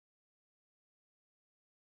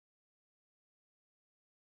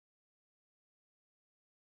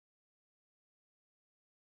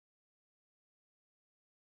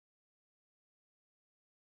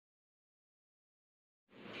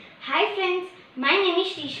Hi friends, my name is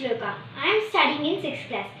Shiloka. I am studying in 6th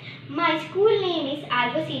class. My school name is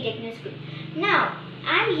Alphores E-Techno school. Now,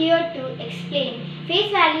 I am here to explain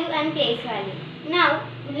face value and place value. Now,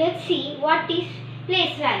 let's see what is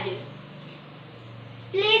place value.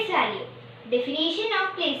 Place value. Definition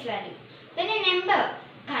of place value. When a number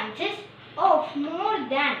consists of more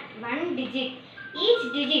than one digit,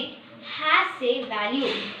 each digit has a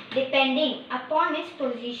value depending upon its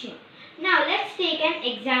position. Now let's take an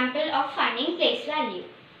example of finding place value.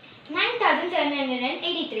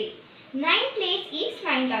 9783. 9 place is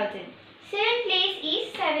 9000. 7 place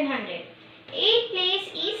is 700. 8 place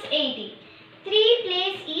is 80. 3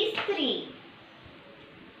 place is 3.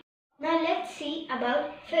 Now let's see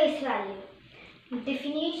about face value.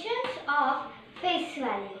 Definitions of face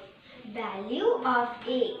value. Value of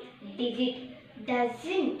a digit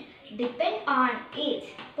doesn't depend on its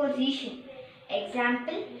position.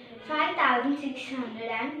 Example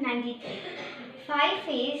 5693. 5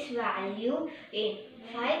 face value in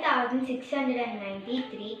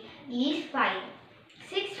 5693 is 5.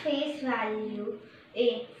 6 face value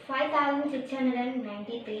in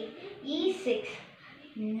 5693 is 6.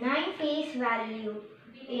 9 face value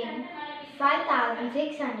in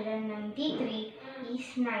 5693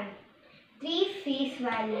 is 9. 3 face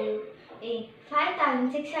value in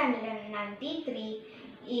 5693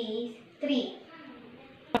 is 3.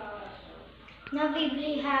 Now we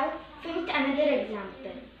will have finished another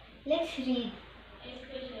example. Let's read.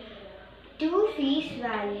 2 face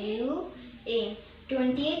value in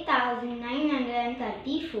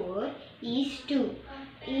 28,934 is 2.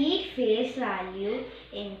 8 face value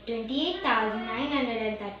in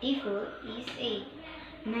 28,934 is 8.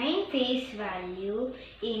 9 face value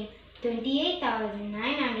in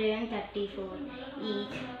 28,934 is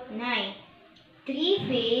 9. 3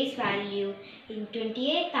 face value in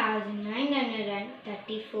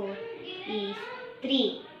 28,934 is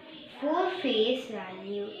 3. 4 face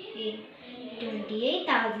value in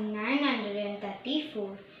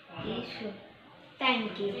 28,934 is 4.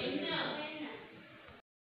 Thank you.